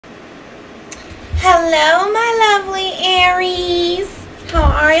Hello, my lovely Aries. How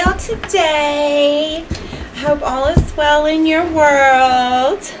are y'all today? Hope all is well in your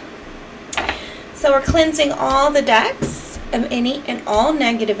world. So we're cleansing all the decks of any and all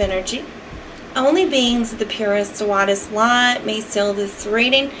negative energy. Only beings of the purest, widest light may seal this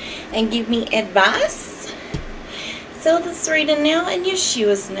reading and give me advice. Seal this reading now in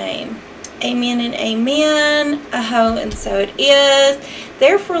Yeshua's name. Amen and amen. Aho, and so it is.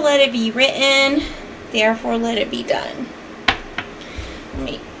 Therefore let it be written. Therefore let it be done. Let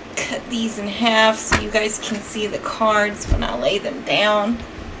me cut these in half so you guys can see the cards when I lay them down.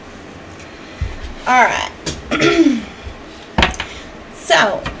 Alright.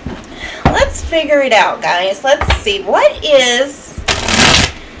 So, let's figure it out, guys. Let's see. What is...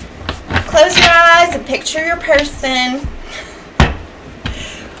 Close your eyes and picture your person.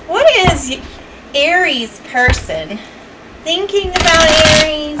 What is Aries person thinking about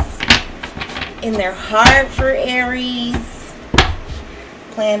Aries? In their heart for Aries?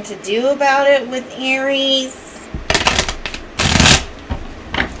 Plan to do about it with Aries?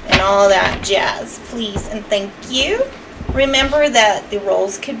 And all that jazz, please and thank you. Remember that the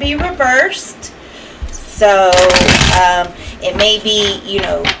roles could be reversed. So, it may be, you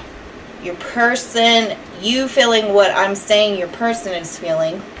know, your person, you feeling what I'm saying your person is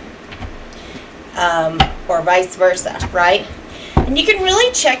feeling. Or vice versa, right? And you can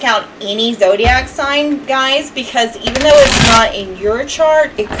really check out any zodiac sign, guys, because even though it's not in your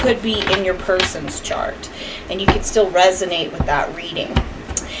chart, it could be in your person's chart. And you could still resonate with that reading.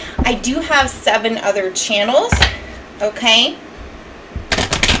 I do have 7 other channels, okay?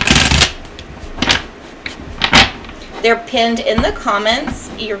 They're pinned in the comments.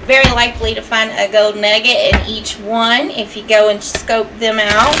 You're very likely to find a gold nugget in each one if you go and scope them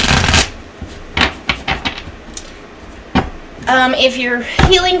out. If you're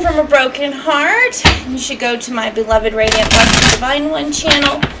healing from a broken heart, you should go to my Beloved Radiant Blessed Divine One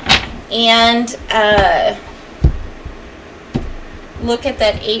channel and look at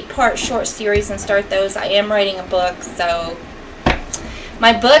that 8-part short series and start those. I am writing a book, so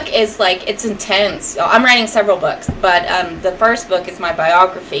my book is like, it's intense. I'm writing several books, but the first book is my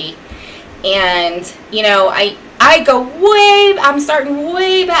biography, and you know, I go way, I'm starting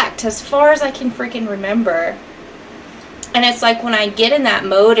way back to as far as I can freaking remember. And it's like when I get in that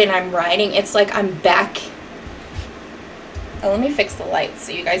mode and I'm writing, it's like I'm back. Oh, let me fix the lights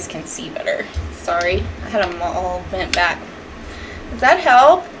so you guys can see better. Sorry, I had them all bent back. Does that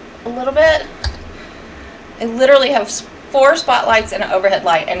help a little bit? I literally have 4 spotlights and an overhead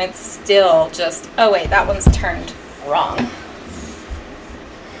light, and it's still just, oh wait, that one's turned wrong.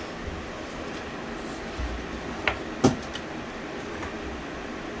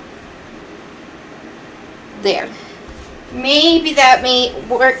 There. Maybe that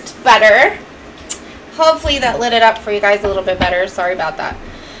worked better. Hopefully that lit it up for you guys a little bit better. Sorry about that.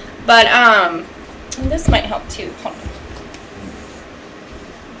 But this might help too. Hold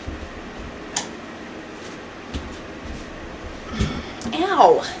on.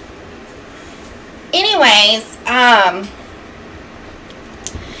 Ow. Anyways,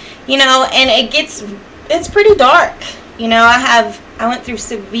 you know, and it's pretty dark. You know, I went through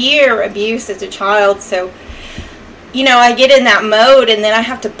severe abuse as a child, so you know, I get in that mode and then I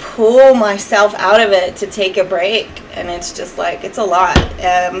have to pull myself out of it to take a break, and it's just like, it's a lot.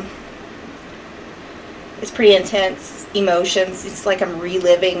 It's pretty intense emotions. It's like I'm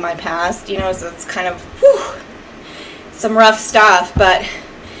reliving my past, you know, so it's kind of whew, some rough stuff, but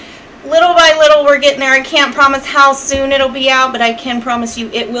little by little we're getting there. I can't promise how soon it'll be out, but I can promise you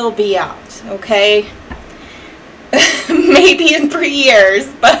it will be out, okay? Maybe in 3 years,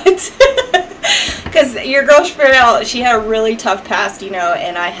 but because your girl Spirit, she had a really tough past, you know,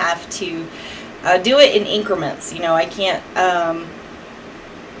 and I have to do it in increments. You know, I can't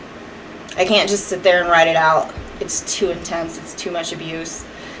just sit there and write it out. It's too intense. It's too much abuse.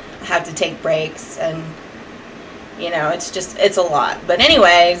 I have to take breaks, and you know, it's a lot. But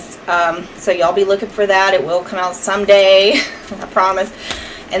anyways, so y'all be looking for that. It will come out someday, I promise.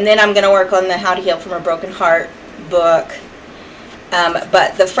 And then I'm gonna work on the How to Heal from a Broken Heart book.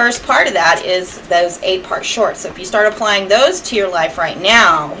 But the first part of that is those 8-part shorts. So if you start applying those to your life right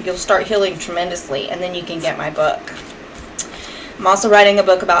now, you'll start healing tremendously, and then you can get my book. I'm also writing a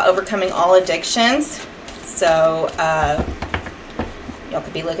book about overcoming all addictions. So y'all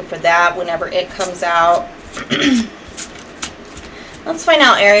could be looking for that whenever it comes out. Let's find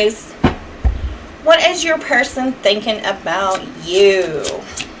out, Aries. What is your person thinking about you?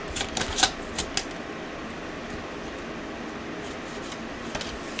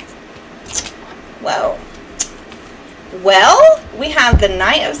 Whoa. Well, we have the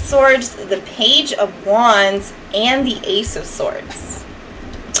Knight of Swords, the Page of Wands, and the Ace of Swords.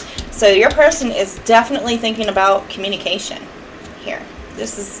 So your person is definitely thinking about communication here.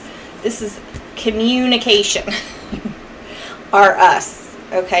 This is communication. Or us.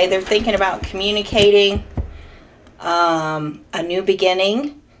 Okay, they're thinking about communicating a new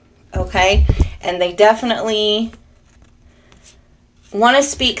beginning. Okay, and they definitely want to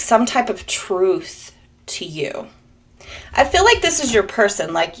speak some type of truth to you. I feel like this is your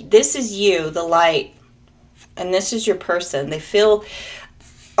person. Like, this is you, the light, and this is your person. They feel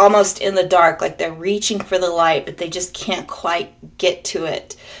almost in the dark, like they're reaching for the light, but they just can't quite get to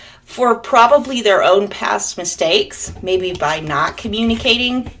it. For probably their own past mistakes, maybe by not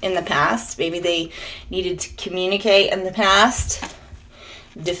communicating in the past. Maybe they needed to communicate in the past,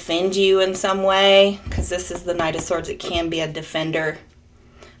 defend you in some way, because this is the Knight of Swords. It can be a defender,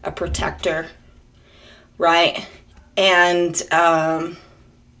 a protector, right? And,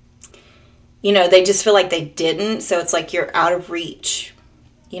 you know, they just feel like they didn't, so it's like you're out of reach.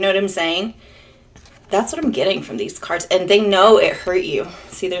 You know what I'm saying? That's what I'm getting from these cards. And they know it hurt you.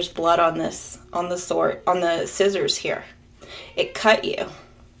 See, there's blood on this, on the sword, on the scissors here. It cut you,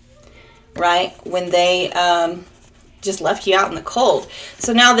 right? When they just left you out in the cold.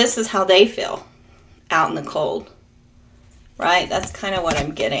 So now this is how they feel, out in the cold, right? That's kind of what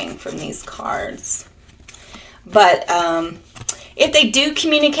I'm getting from these cards. But if they do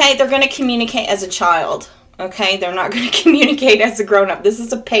communicate, they're going to communicate as a child. Okay, they're not going to communicate as a grown-up. This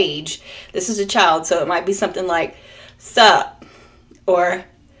is a page. This is a child, so it might be something like, sup, or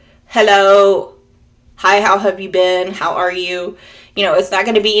hello, hi, how have you been, how are you? You know, it's not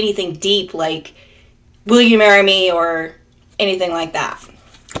going to be anything deep like, will you marry me, or anything like that.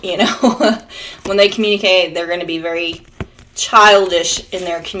 You know, when they communicate, they're going to be very childish in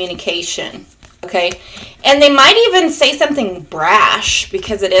their communication. Okay, and they might even say something brash,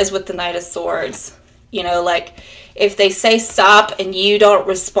 because it is with the Knight of Swords. You know, like if they say stop and you don't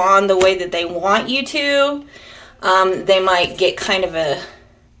respond the way that they want you to, they might get kind of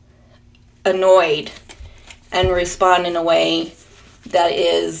annoyed and respond in a way that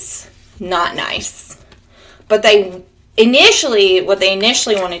is not nice. But they initially, what they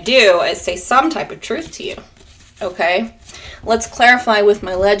initially want to do is say some type of truth to you. Okay, let's clarify with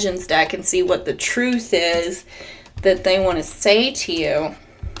my Legends deck and see what the truth is that they want to say to you,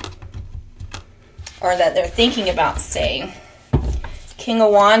 or that they're thinking about saying. King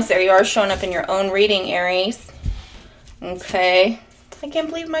of Wands, there you are, showing up in your own reading, Aries. Okay. I can't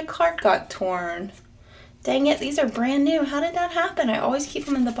believe my card got torn. Dang it, these are brand new. How did that happen? I always keep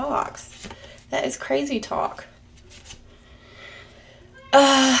them in the box. That is crazy talk.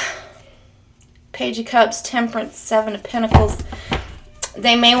 Page of Cups, Temperance, Seven of Pentacles.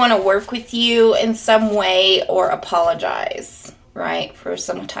 They may want to work with you in some way or apologize, right, for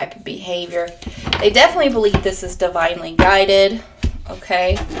some type of behavior. They definitely believe this is divinely guided,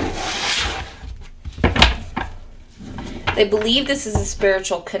 okay? They believe this is a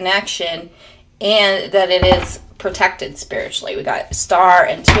spiritual connection and that it is protected spiritually. We got Star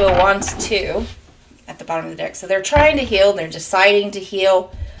and Two of Wands 2 at the bottom of the deck. So they're trying to heal. They're deciding to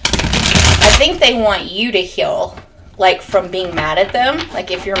heal. I think they want you to heal, like from being mad at them. Like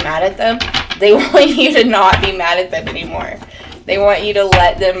if you're mad at them, they want you to not be mad at them anymore. They want you to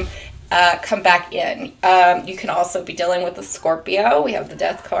let them come back in. You can also be dealing with a Scorpio. We have the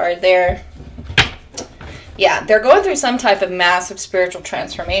Death card there. Yeah, they're going through some type of massive spiritual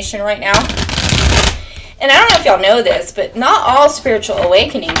transformation right now. And I don't know if y'all know this, but not all spiritual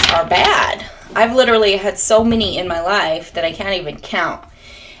awakenings are bad. I've literally had so many in my life that I can't even count.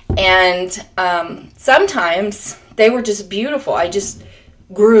 And sometimes they were just beautiful. I just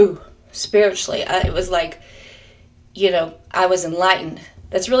grew spiritually. It was like, you know, I was enlightened.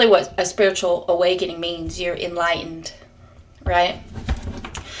 That's really what a spiritual awakening means. You're enlightened, right?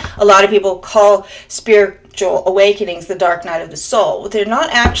 A lot of people call spiritual awakenings the dark night of the soul. They're not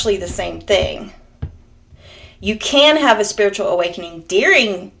actually the same thing. You can have a spiritual awakening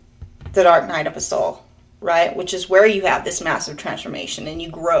during the dark night of a soul, right? Which is where you have this massive transformation and you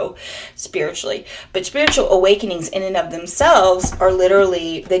grow spiritually. But spiritual awakenings in and of themselves are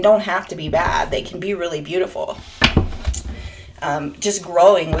literally, they don't have to be bad. They can be really beautiful. Just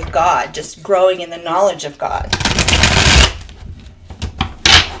growing with God, just growing in the knowledge of God.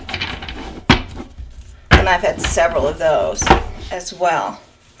 And I've had several of those as well.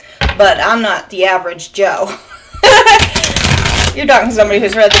 But I'm not the average Joe. You're talking to somebody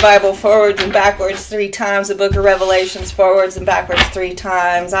who's read the Bible forwards and backwards 3 times, the book of Revelations forwards and backwards 3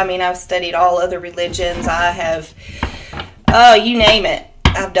 times. I mean, I've studied all other religions. I have, oh, you name it,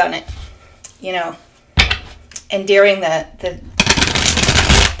 I've done it, you know. And during the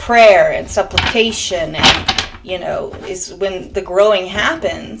prayer and supplication, and you know, is when the growing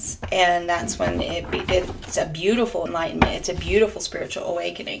happens, and that's when it's a beautiful enlightenment. It's a beautiful spiritual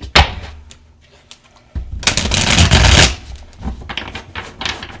awakening.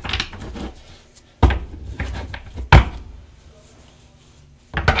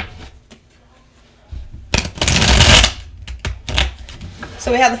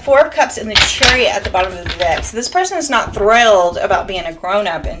 So we have the Four of Cups and the Chariot at the bottom of the deck. So this person is not thrilled about being a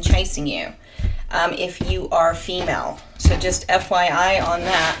grown-up and chasing you if you are female. So just FYI on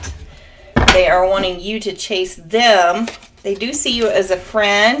that. They are wanting you to chase them. They do see you as a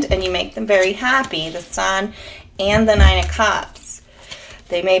friend, and you make them very happy. The Sun and the Nine of Cups.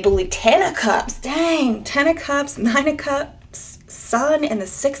 They may believe 10 of Cups. Dang, 10 of Cups, 9 of Cups, Sun, and the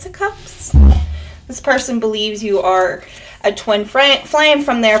 6 of Cups. This person believes you are a twin flame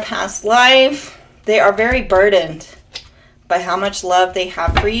from their past life. They are very burdened by how much love they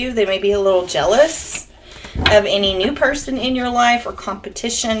have for you. They may be a little jealous of any new person in your life or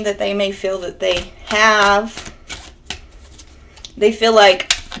competition that they may feel that they have. They feel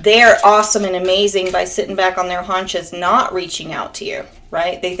like they're awesome and amazing by sitting back on their haunches, not reaching out to you,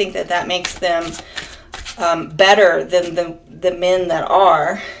 right? They think that that makes them better than the men that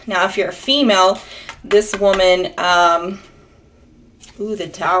are. Now, if you're a female, this woman, ooh, the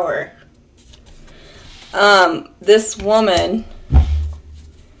Tower. This woman,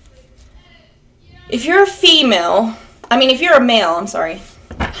 if you're a female, I mean, if you're a male, I'm sorry.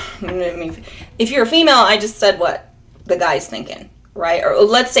 If you're a female, I just said what the guy's thinking, right? Or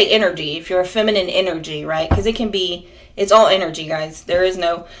let's say energy, if you're a feminine energy, right? Because it can be, it's all energy, guys. There is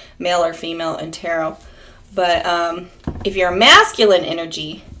no male or female in tarot. But if you're a masculine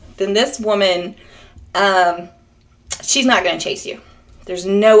energy, then this woman, she's not going to chase you. There's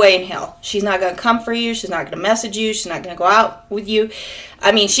no way in hell. She's not going to come for you. She's not going to message you. She's not going to go out with you.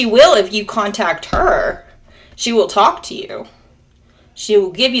 I mean, she will if you contact her. She will talk to you. She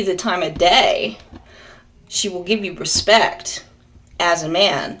will give you the time of day. She will give you respect as a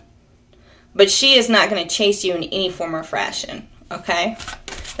man. But she is not going to chase you in any form or fashion. Okay?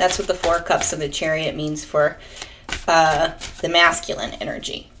 That's what the Four of Cups and the Chariot means for the masculine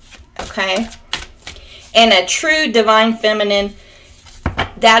energy. Okay? And a true divine feminine,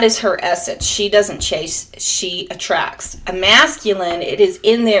 that is her essence. She doesn't chase, she attracts. A masculine, it is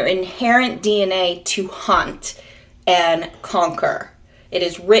in their inherent DNA to hunt and conquer. It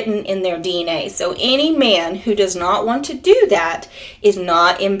is written in their DNA. So any man who does not want to do that is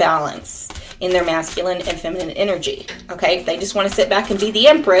not in balance in their masculine and feminine energy. Okay? If they just want to sit back and be the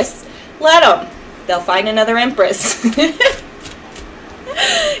empress, let them. They'll find another empress.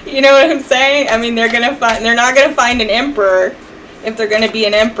 You know what I'm saying? I mean, they're not gonna find an emperor if they're gonna be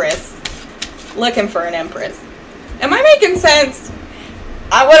an empress looking for an empress. Am I making sense?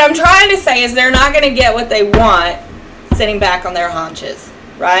 What I'm trying to say is they're not gonna get what they want sitting back on their haunches,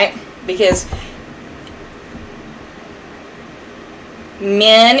 right? Because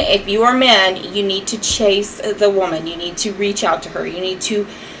men, if you are men, you need to chase the woman. You need to reach out to her. You need to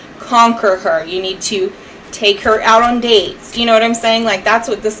conquer her. You need to take her out on dates. You know what I'm saying? Like, that's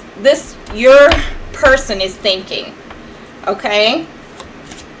what your person is thinking. Okay?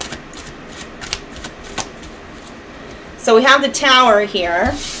 So we have the Tower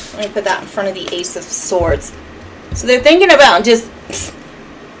here. Let me put that in front of the Ace of Swords. So they're thinking about just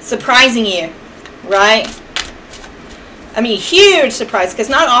surprising you, right? I mean, huge surprise, because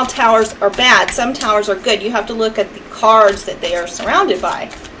not all towers are bad. Some towers are good. You have to look at the cards that they are surrounded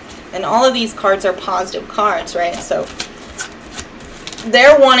by. And all of these cards are positive cards, right? So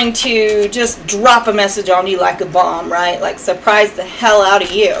they're wanting to just drop a message on you like a bomb, right? Like surprise the hell out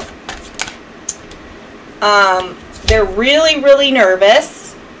of you. They're really, really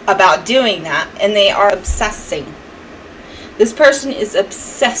nervous about doing that, and they are obsessing. This person is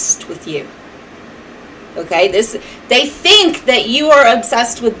obsessed with you. Okay? They think that you are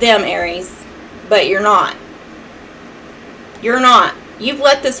obsessed with them, Aries, but you're not. You're not. You've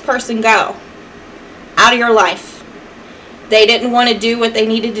let this person go out of your life. They didn't want to do what they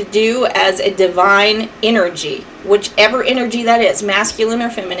needed to do as a divine energy, whichever energy that is, masculine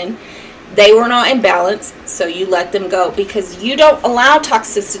or feminine. They were not in balance, so you let them go because you don't allow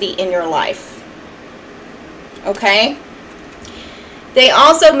toxicity in your life. Okay? They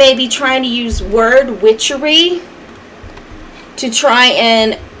also may be trying to use word witchery to try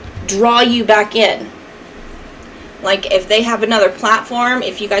and draw you back in. Like if they have another platform,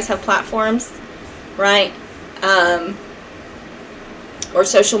 if you guys have platforms, right? Or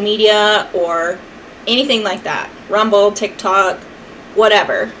social media or anything like that. Rumble, TikTok,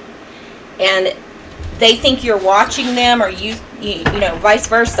 whatever. And they think you're watching them, or you know, vice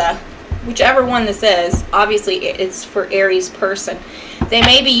versa. Whichever one this is, obviously it's for Aries person. They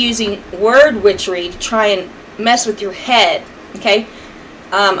may be using word witchery to try and mess with your head, okay?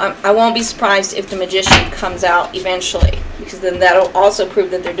 I won't be surprised if the magician comes out eventually, because then that'll also prove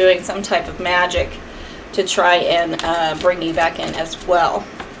that they're doing some type of magic to try and bring you back in as well,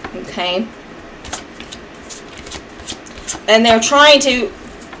 okay? And they're trying to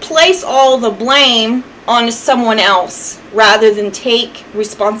place all the blame on someone else rather than take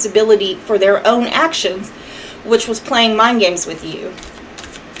responsibility for their own actions, which was playing mind games with you.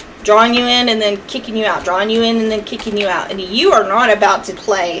 Drawing you in and then kicking you out. Drawing you in and then kicking you out. And you are not about to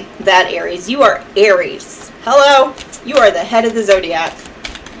play that, Aries. You are Aries. Hello? You are the head of the zodiac.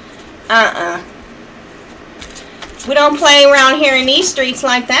 We don't play around here in these streets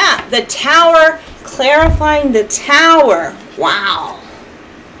like that. The Tower, clarifying the Tower. Wow.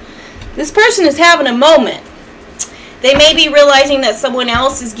 This person is having a moment. They may be realizing that someone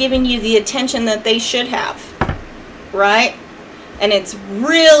else is giving you the attention that they should have. Right? And it's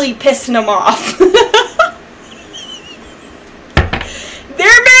really pissing them off.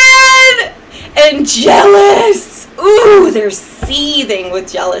 They're mad and jealous. Ooh, they're seething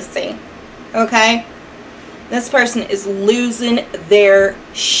with jealousy. Okay? This person is losing their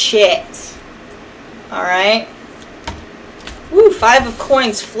shit. Alright? Woo, 5 of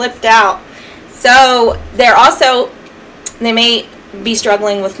coins flipped out. So, they may be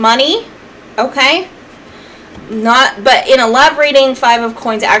struggling with money. Okay? But in a love reading, 5 of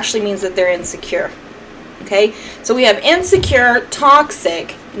coins actually means that they're insecure. Okay? So we have insecure,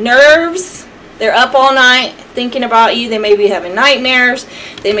 toxic, nerves. They're up all night thinking about you. They may be having nightmares.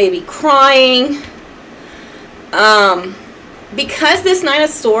 They may be crying. Because this Nine of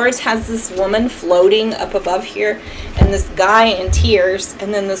Swords has this woman floating up above here, and this guy in tears,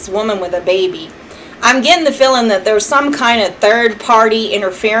 and then this woman with a baby, I'm getting the feeling that there's some kind of third-party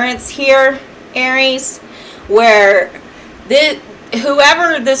interference here, Aries, where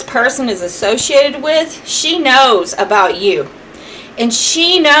whoever this person is associated with, she knows about you. And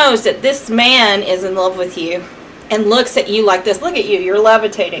she knows that this man is in love with you and looks at you like this. Look at you. You're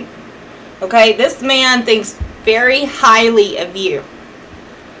levitating. Okay? This man thinks very highly of you.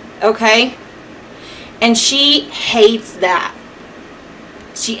 Okay? And she hates that.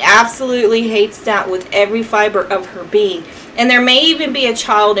 She absolutely hates that with every fiber of her being. And there may even be a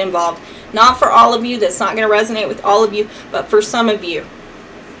child involved. Not for all of you. That's not going to resonate with all of you. But for some of you.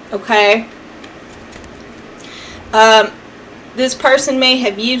 Okay? This person may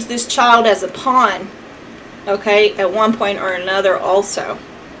have used this child as a pawn. Okay? At one point or another also.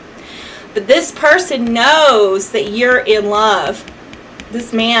 But this person knows that you're in love.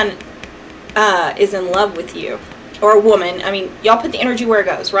 This man is in love with you. Or a woman. I mean, y'all put the energy where it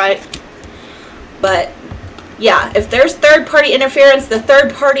goes, right? But, yeah, if there's third-party interference, the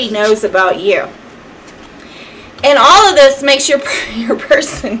third party knows about you. And all of this makes your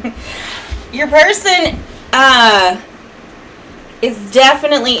person is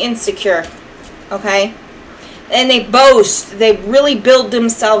definitely insecure. Okay? And they boast. They really build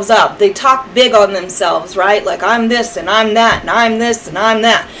themselves up. They talk big on themselves, right? Like, I'm this and I'm that and I'm this and I'm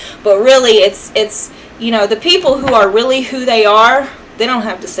that. But really, it's you know, the people who are really who they are, they don't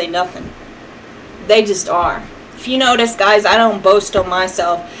have to say nothing. They just are. If you notice, guys, I don't boast on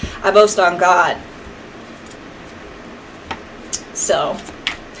myself. I boast on God. So,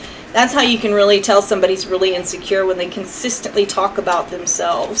 that's how you can really tell somebody's really insecure, when they consistently talk about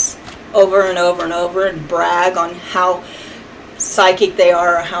themselves over and over and over and brag on how psychic they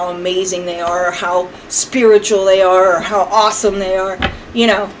are, or how amazing they are, or how spiritual they are, or how awesome they are. You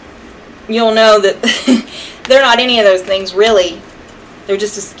know, you'll know that they're not any of those things, really. They're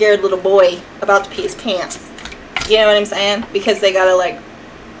just a scared little boy about to pee his pants. You know what I'm saying? Because they gotta, like,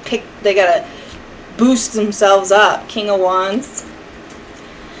 they gotta boost themselves up. King of Wands.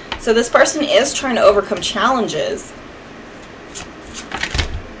 So this person is trying to overcome challenges.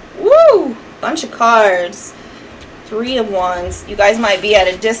 Woo! Bunch of cards. 3 of Wands. You guys might be at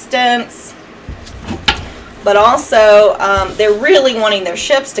a distance. But also, they're really wanting their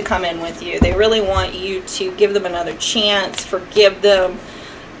ships to come in with you. They really want you to give them another chance, forgive them,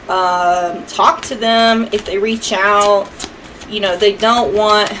 talk to them if they reach out. You know, they don't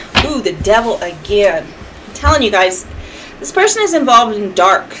want... Ooh, the devil again. I'm telling you guys, this person is involved in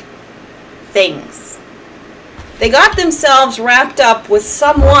dark things. They got themselves wrapped up with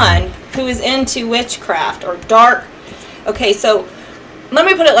someone who is into witchcraft or dark. Okay, so let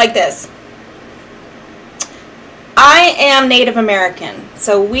me put it like this. I am Native American,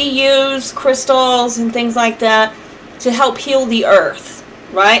 so we use crystals and things like that to help heal the earth,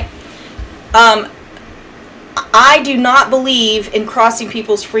 right? I do not believe in crossing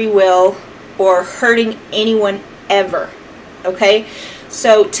people's free will or hurting anyone ever. Okay?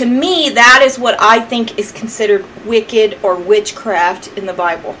 So to me, that is what I think is considered wicked or witchcraft in the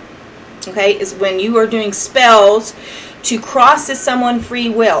Bible. Okay? Is when you are doing spells to cross to someone's free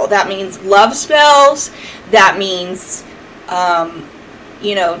will. That means love spells. That means,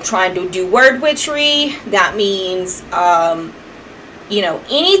 you know, trying to do word witchery. That means, you know,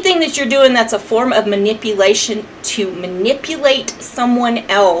 anything that you're doing that's a form of manipulation to manipulate someone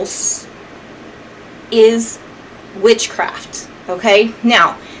else is witchcraft. Okay?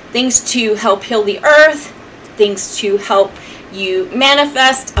 Now, things to help heal the earth, things to help you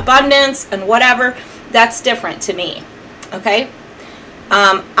manifest abundance and whatever, that's different to me. Okay?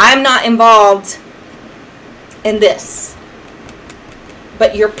 I'm not involved in this.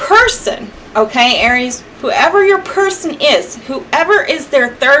 But your person, okay, Aries, whoever your person is, whoever is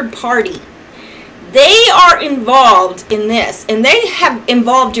their third party, they are involved in this. And they have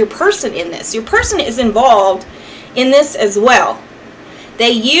involved your person in this. Your person is involved in this as well.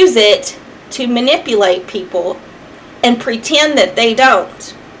 They use it to manipulate people and pretend that they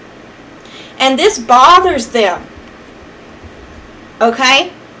don't. And this bothers them.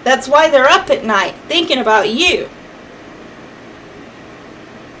 Okay? That's why they're up at night thinking about you.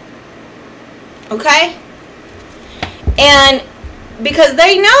 Okay? And because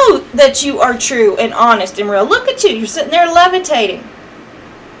they know that you are true and honest and real. Look at you. You're sitting there levitating.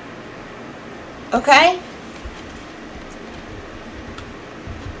 Okay?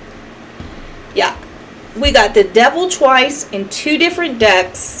 Yeah. We got the devil twice in two different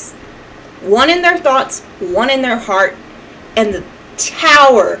decks. One in their thoughts, one in their heart. And the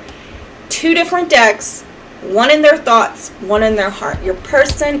tower. Two different decks. One in their thoughts, one in their heart. Your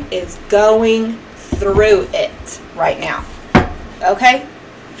person is going through it right now. Okay?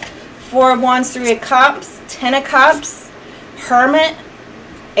 Four of Wands, Three of Cups, Ten of Cups, Hermit,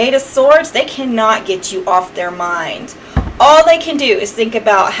 Eight of Swords. They cannot get you off their mind. All they can do is think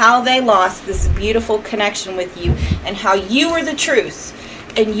about how they lost this beautiful connection with you and how you were the truth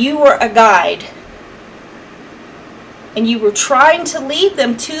and you were a guide. And you were trying to lead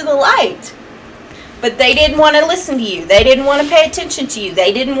them to the light. But they didn't want to listen to you. They didn't want to pay attention to you.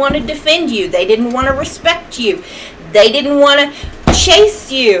 They didn't want to defend you. They didn't want to respect you. They didn't want to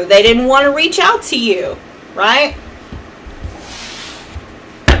chase you. They didn't want to reach out to you. Right?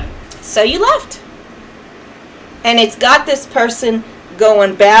 So you left. And it's got this person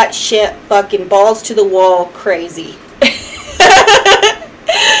going batshit fucking balls to the wall crazy.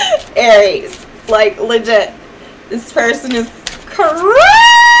 Aries. Like legit. This person is crazy.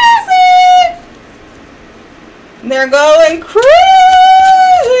 They're going crazy.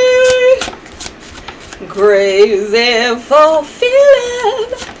 Crazy for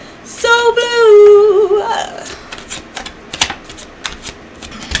feeling so blue.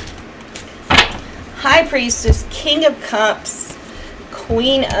 High Priestess, King of Cups,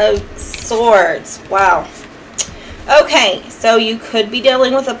 Queen of Swords. Wow. Okay, so you could be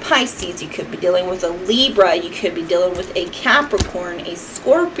dealing with a Pisces, you could be dealing with a Libra, you could be dealing with a Capricorn, a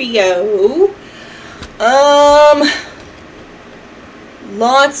Scorpio.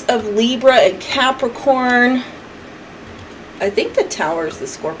 Lots of Libra and Capricorn. I think the Tower is the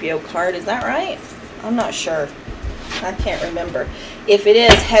Scorpio card, is that right? I'm not sure. I can't remember. If it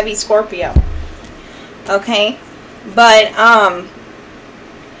is, heavy Scorpio. Okay, but,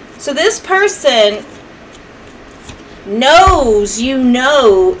 so this person knows you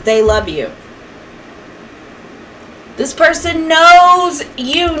know they love you. This person knows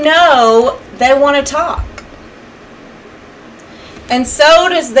you know they want to talk. And so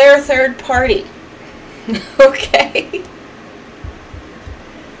does their third party. Okay?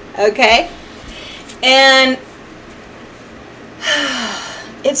 Okay? And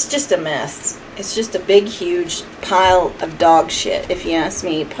it's just a mess. It's just a big, huge pile of dog shit, if you ask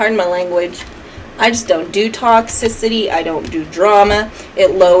me. Pardon my language. I just don't do toxicity. I don't do drama.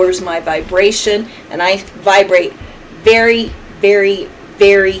 It lowers my vibration. And I vibrate very, very,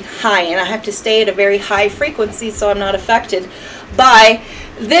 very high. And I have to stay at a very high frequency so I'm not affected by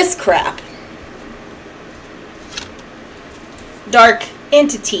this crap. Dark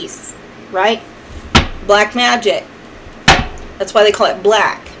entities, right? Black magic. That's why they call it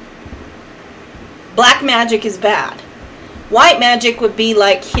black. Black magic is bad. White magic would be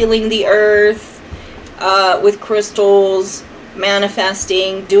like healing the earth, with crystals,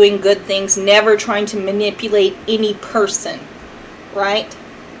 manifesting, doing good things, never trying to manipulate any person, right?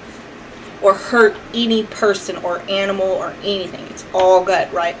 Or hurt any person or animal or anything. It's all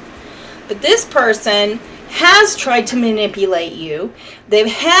good, right? But this person has tried to manipulate you.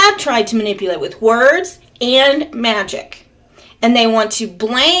 They've had tried to manipulate with words and magic. And they want to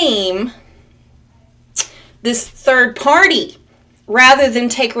blame this third party rather than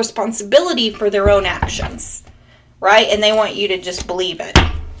take responsibility for their own actions, right? And they want you to just believe it.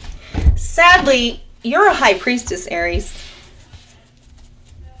 Sadly, you're a high priestess, Aries.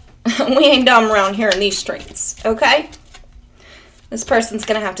 We ain't dumb around here in these streets, okay? This person's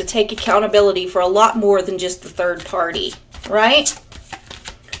going to have to take accountability for a lot more than just the third party, right?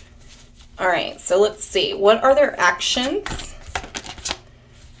 All right, so let's see. What are their actions?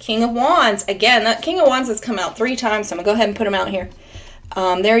 King of Wands. Again, that King of Wands has come out 3 times, so I'm going to go ahead and put them out here.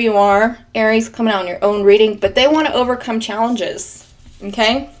 There you are, Aries, coming out in your own reading. But they want to overcome challenges,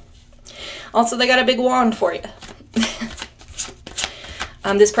 okay? Also, they got a big wand for you.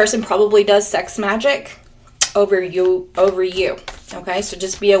 This person probably does sex magic over you. Okay, so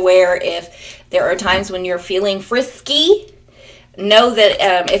just be aware if there are times when you're feeling frisky. Know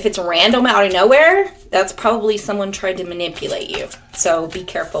that if it's random out of nowhere, that's probably someone trying to manipulate you. So be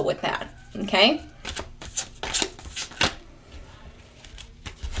careful with that, okay?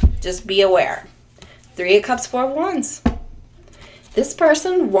 Just be aware. 3 of Cups, 4 of Wands. This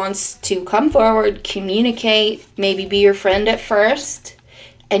person wants to come forward, communicate, maybe be your friend at first,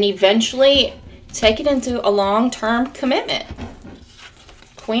 and eventually take it into a long-term commitment.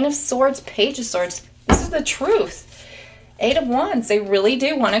 Queen of Swords, Page of Swords. This is the truth. 8 of Wands. They really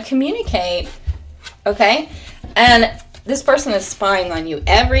do want to communicate. Okay? And this person is spying on you.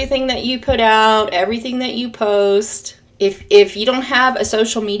 Everything that you put out, everything that you post. If you don't have a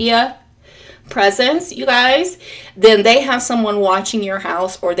social media presence, you guys, then they have someone watching your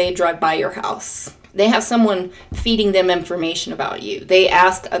house or they drive by your house. They have someone feeding them information about you. They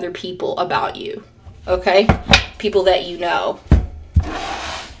ask other people about you. Okay? People that you know.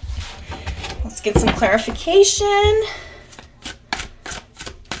 Let's get some clarification.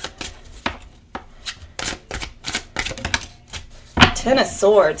 Ten of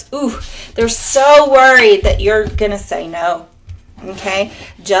Swords. Ooh, they're so worried that you're going to say no. Okay?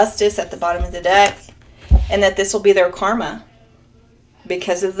 Justice at the bottom of the deck. And that this will be their karma.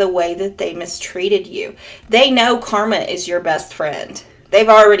 Because of the way that they mistreated you. They know karma is your best friend. They've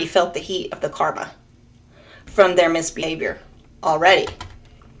already felt the heat of the karma from their misbehavior already.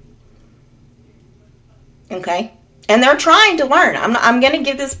 Okay? And they're trying to learn. I'm going to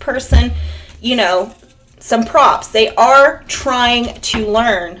give this person, you know, some props. They are trying to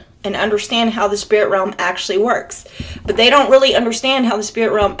learn and understand how the spirit realm actually works. But they don't really understand how the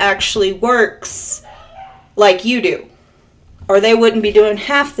spirit realm actually works like you do. Or they wouldn't be doing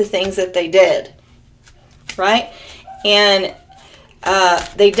half the things that they did. Right? And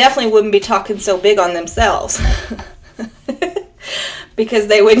they definitely wouldn't be talking so big on themselves. Because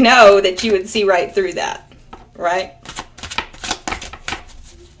they would know that you would see right through that. Right?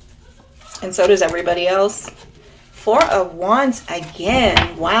 And so does everybody else. 4 of Wands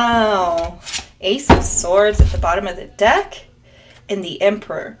again. Wow. Ace of Swords at the bottom of the deck. And the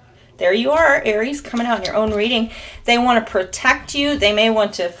Emperor. There you are, Aries, coming out in your own reading. They want to protect you. They may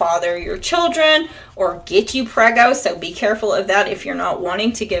want to father your children or get you preggo. So be careful of that if you're not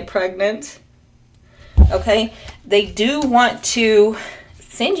wanting to get pregnant. Okay? They do want to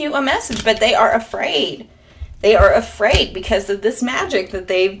send you a message, but they are afraid. They are afraid because of this magic that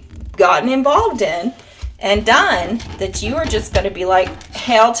they've gotten involved in and done, that you are just going to be like,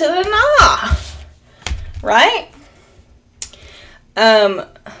 hell to the nah. Right?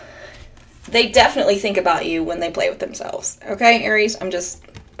 They definitely think about you when they play with themselves. Okay, Aries? I'm just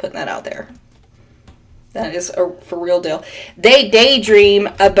putting that out there. That is a for real deal. They daydream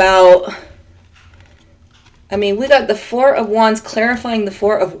about... I mean, we got the 4 of Wands clarifying the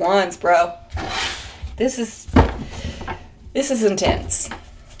 4 of Wands, bro. This is intense.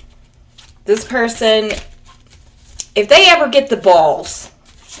 This person, if they ever get the balls,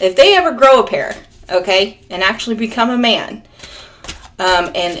 if they ever grow a pair, okay, and actually become a man,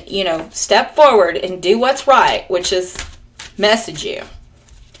 and, you know, step forward and do what's right, which is message you,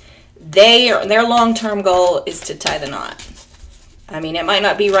 their long-term goal is to tie the knot. I mean, it might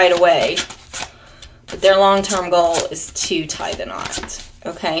not be right away, but their long-term goal is to tie the knot,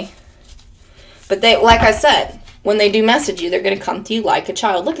 okay? But they, like I said, when they do message you, they're going to come to you like a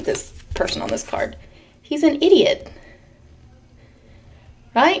child. Look at this person on this card. He's an idiot.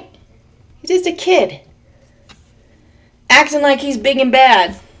 Right? He's just a kid. Acting like he's big and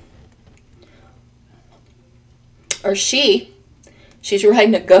bad. Or she's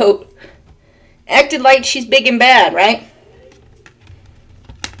riding a goat. Acted like she's big and bad, right?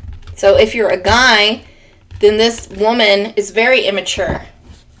 So if you're a guy, then this woman is very immature.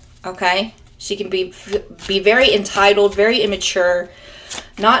 Okay? She can be very entitled, very immature,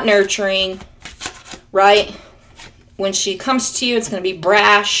 not nurturing, right? When she comes to you, it's going to be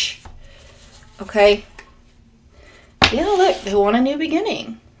brash, okay? Yeah, look, they want a new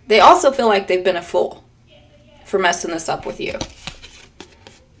beginning. They also feel like they've been a fool for messing this up with you,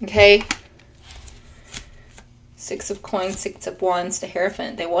 okay? Six of coins, Six of wands to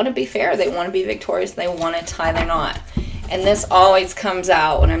Hierophant. They want to be fair. They want to be victorious. They want to tie their knot. And this always comes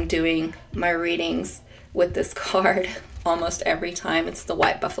out when I'm doing my readings with this card almost every time. It's the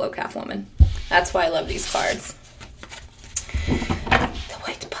White Buffalo Calf Woman. That's why I love these cards. The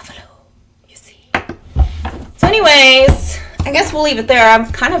White Buffalo, you see. So anyways, I guess we'll leave it there.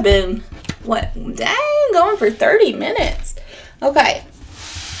 I've kind of been, what, dang, going for 30 minutes. Okay.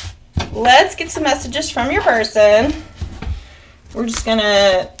 Let's get some messages from your person. We're just going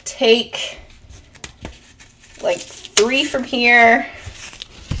to take like 3 from here.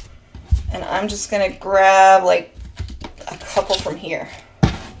 And I'm just going to grab like a couple from here.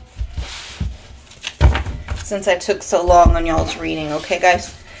 Since I took so long on y'all's reading. Okay,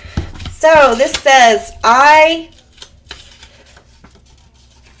 guys? So this says,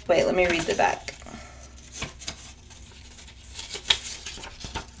 wait, let me read the back.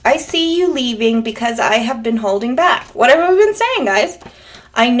 I see you leaving because I have been holding back. What have I been saying, guys?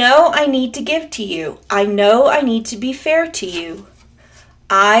 I know I need to give to you. I know I need to be fair to you.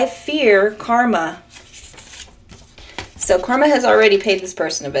 I fear karma. So karma has already paid this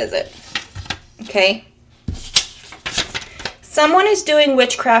person a visit. Okay? Someone is doing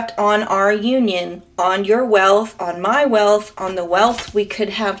witchcraft on our union, on your wealth, on my wealth, on the wealth we could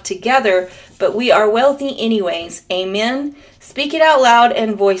have together, but we are wealthy anyways. Amen? Speak it out loud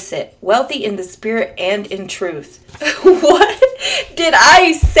and voice it. Wealthy in the spirit and in truth. What did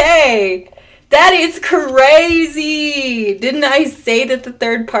I say? That is crazy. Didn't I say that the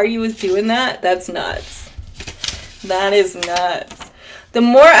third party was doing that? That's nuts. That is nuts. The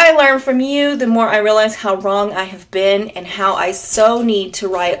more I learn from you, the more I realize how wrong I have been and how I so need to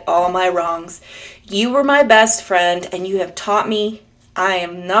right all my wrongs. You were my best friend and you have taught me I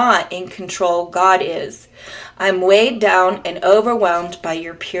am not in control. God is. I'm weighed down and overwhelmed by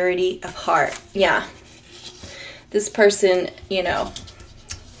your purity of heart. Yeah. This person, you know,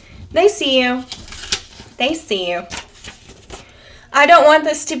 they see you. They see you. I don't want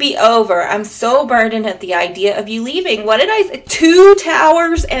this to be over. I'm so burdened at the idea of you leaving. What did I say? 2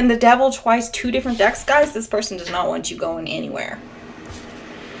 towers and the devil twice, 2 different decks. Guys, this person does not want you going anywhere.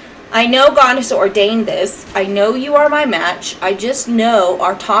 I know God has ordained this. I know you are my match. I just know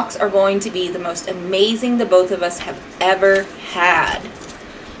our talks are going to be the most amazing the both of us have ever had.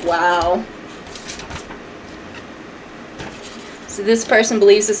 Wow. So this person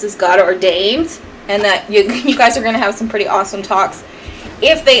believes this is God ordained and that you guys are going to have some pretty awesome talks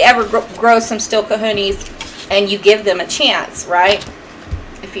if they ever grow some still cojones and you give them a chance, right?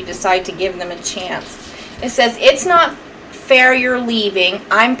 If you decide to give them a chance. It says, it's not fair you're leaving.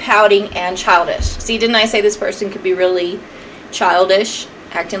 I'm pouting and childish. See, didn't I say this person could be really childish,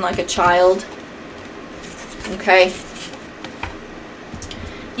 acting like a child? Okay.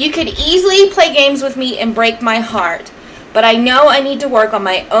 You could easily play games with me and break my heart, but I know I need to work on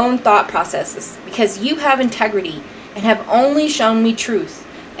my own thought processes because you have integrity and have only shown me truth,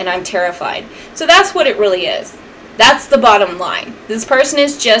 and I'm terrified. So that's what it really is. That's the bottom line. This person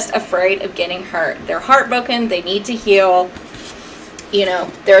is just afraid of getting hurt. They're heartbroken. They need to heal. You know,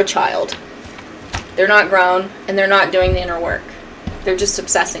 they're a child. They're not grown, and they're not doing the inner work. They're just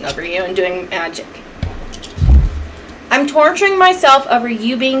obsessing over you and doing magic. I'm torturing myself over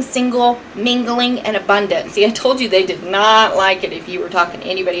you being single, mingling, and abundant. See, I told you they did not like it if you were talking to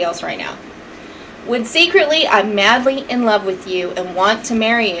anybody else right now. When secretly I'm madly in love with you and want to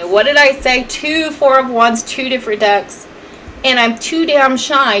marry you. What did I say? 2 4 of wands, 2 different decks. And I'm too damn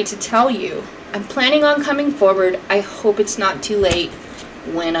shy to tell you. I'm planning on coming forward. I hope it's not too late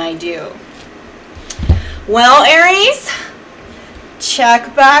when I do. Well, Aries,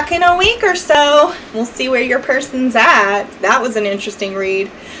 check back in a week or so. We'll see where your person's at. That was an interesting read.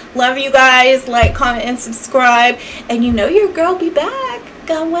 Love you guys. Like, comment, and subscribe. And you know your girl be back.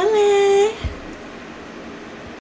 God willing.